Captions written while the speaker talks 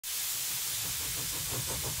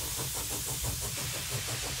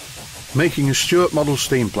Making a Stuart model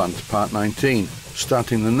steam plant, part 19,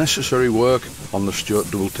 starting the necessary work on the Stuart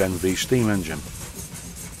 1010V steam engine.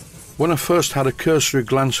 When I first had a cursory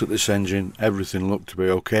glance at this engine, everything looked to be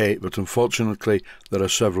okay, but unfortunately there are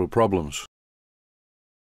several problems.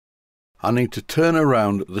 I need to turn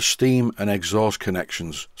around the steam and exhaust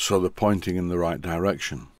connections so they're pointing in the right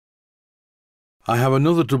direction. I have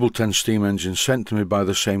another 1010 steam engine sent to me by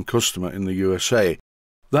the same customer in the USA.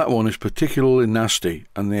 That one is particularly nasty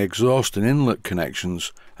and the exhaust and inlet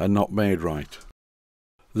connections are not made right.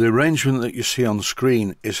 The arrangement that you see on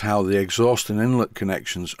screen is how the exhaust and inlet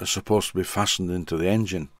connections are supposed to be fastened into the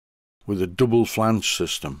engine, with a double flange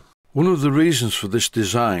system. One of the reasons for this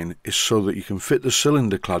design is so that you can fit the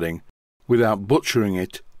cylinder cladding without butchering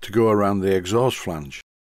it to go around the exhaust flange.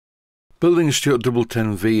 Building a Stuart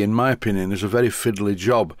 1010V, in my opinion, is a very fiddly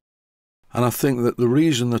job, and I think that the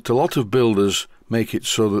reason that a lot of builders make it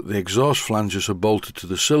so that the exhaust flanges are bolted to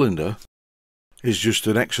the cylinder is just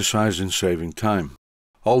an exercise in saving time,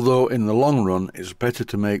 although in the long run it's better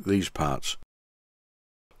to make these parts.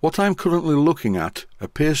 What I'm currently looking at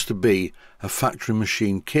appears to be a factory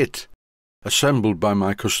machine kit, assembled by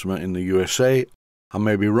my customer in the USA. I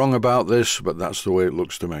may be wrong about this, but that's the way it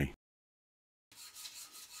looks to me.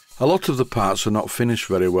 A lot of the parts are not finished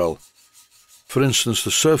very well. For instance,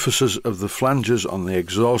 the surfaces of the flanges on the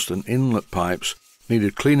exhaust and inlet pipes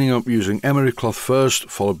needed cleaning up using emery cloth first,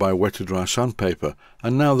 followed by wet or dry sandpaper,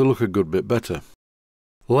 and now they look a good bit better.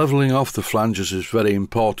 Levelling off the flanges is very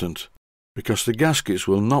important, because the gaskets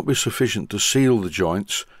will not be sufficient to seal the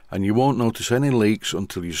joints, and you won't notice any leaks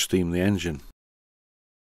until you steam the engine.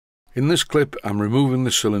 In this clip I'm removing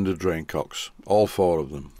the cylinder drain cocks, all 4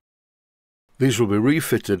 of them. These will be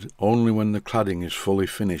refitted only when the cladding is fully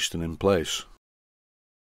finished and in place.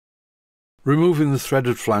 Removing the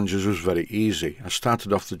threaded flanges was very easy. I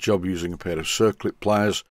started off the job using a pair of circlip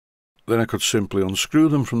pliers, then I could simply unscrew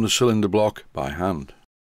them from the cylinder block by hand.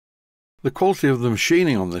 The quality of the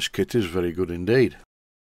machining on this kit is very good indeed.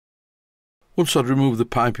 Once I'd removed the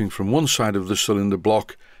piping from one side of the cylinder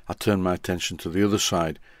block, I turned my attention to the other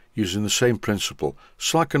side, using the same principle: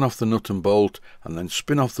 slacken off the nut and bolt and then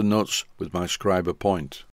spin off the nuts with my scriber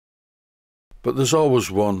point. But there's always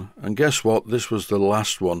one, and guess what, this was the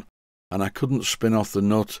last one, and I couldn't spin off the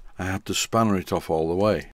nut, I had to spanner it off all the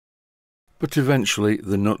way. But eventually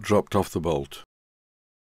the nut dropped off the bolt.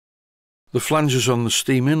 The flanges on the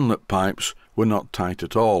steam inlet pipes were not tight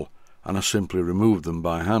at all, and I simply removed them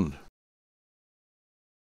by hand.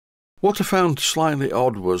 What I found slightly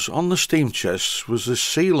odd was, on the steam chests was this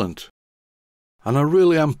sealant, and I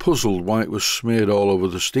really am puzzled why it was smeared all over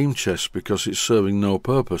the steam chest, because it's serving no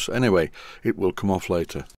purpose. Anyway, it will come off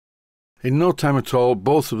later. In no time at all,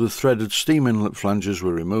 both of the threaded steam inlet flanges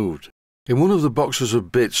were removed. In one of the boxes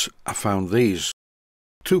of bits I found these,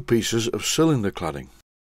 2 pieces of cylinder cladding.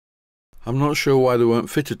 I'm not sure why they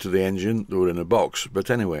weren't fitted to the engine, they were in a box,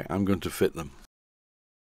 but anyway, I'm going to fit them.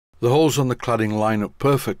 The holes on the cladding line up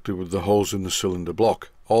perfectly with the holes in the cylinder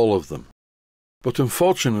block, all of them. But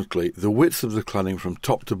unfortunately, the width of the cladding from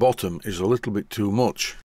top to bottom is a little bit too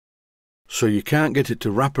much, so you can't get it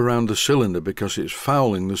to wrap around the cylinder because it's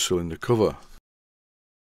fouling the cylinder cover.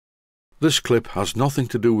 This clip has nothing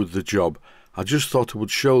to do with the job. I just thought I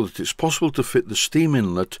would show that it's possible to fit the steam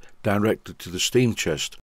inlet directly to the steam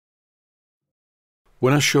chest.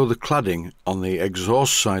 When I show the cladding on the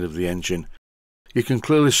exhaust side of the engine, you can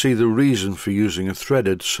clearly see the reason for using a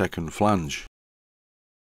threaded second flange.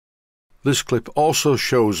 This clip also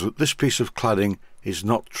shows that this piece of cladding is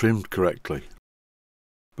not trimmed correctly.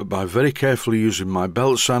 But by very carefully using my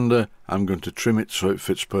belt sander, I'm going to trim it so it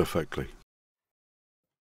fits perfectly.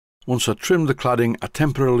 Once I trimmed the cladding, I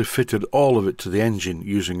temporarily fitted all of it to the engine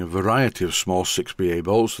using a variety of small 6BA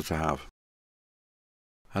bolts that I have.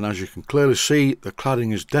 And as you can clearly see, the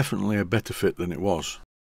cladding is definitely a better fit than it was.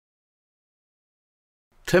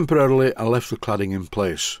 Temporarily I left the cladding in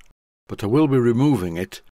place, but I will be removing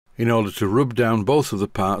it in order to rub down both of the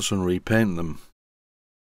parts and repaint them.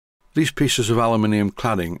 These pieces of aluminium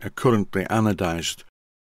cladding are currently anodized,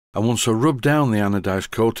 and once I rub down the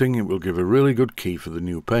anodized coating, it will give a really good key for the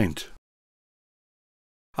new paint.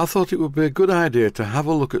 I thought it would be a good idea to have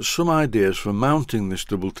a look at some ideas for mounting this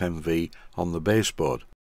 1010V on the baseboard.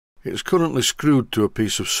 It is currently screwed to a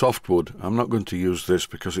piece of softwood. I'm not going to use this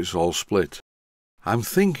because it's all split. I'm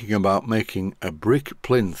thinking about making a brick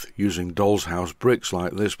plinth using doll's house bricks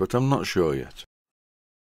like this, but I'm not sure yet.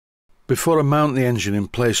 Before I mount the engine in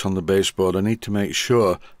place on the baseboard, I need to make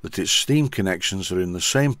sure that its steam connections are in the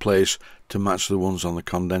same place to match the ones on the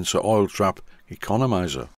condenser oil trap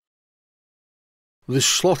economizer. This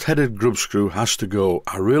slot-headed grub screw has to go.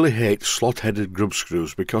 I really hate slot-headed grub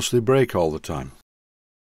screws because they break all the time.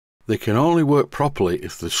 They can only work properly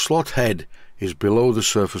if the slot head is below the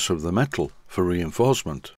surface of the metal for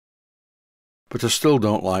reinforcement. But I still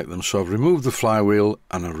don't like them, so I've removed the flywheel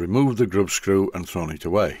and I've removed the grub screw and thrown it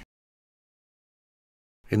away.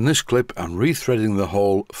 In this clip I'm rethreading the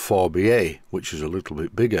hole 4BA, which is a little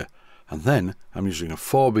bit bigger, and then I'm using a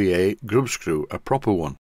 4BA grub screw, a proper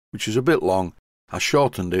one, which is a bit long. I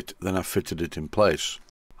shortened it, then I fitted it in place.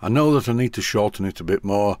 I know that I need to shorten it a bit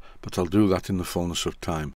more, but I'll do that in the fullness of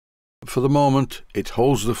time. But for the moment, it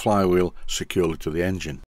holds the flywheel securely to the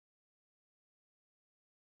engine.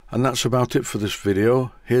 And that's about it for this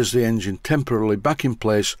video. Here's the engine temporarily back in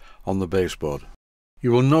place on the baseboard.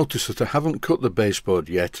 You will notice that I haven't cut the baseboard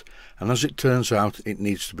yet, and as it turns out, it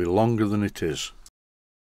needs to be longer than it is.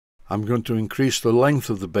 I'm going to increase the length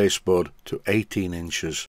of the baseboard to 18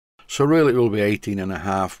 inches. So really it will be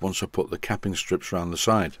 18.5 once I put the capping strips around the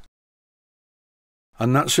side.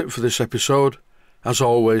 And that's it for this episode. As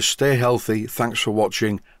always, stay healthy, thanks for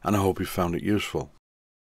watching, and I hope you found it useful.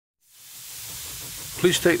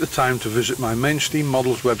 Please take the time to visit my main Steam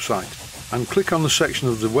Models website and click on the section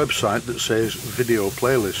of the website that says Video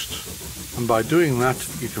Playlists. And by doing that,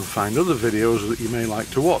 you can find other videos that you may like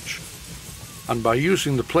to watch. And by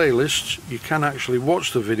using the playlists, you can actually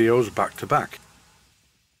watch the videos back to back.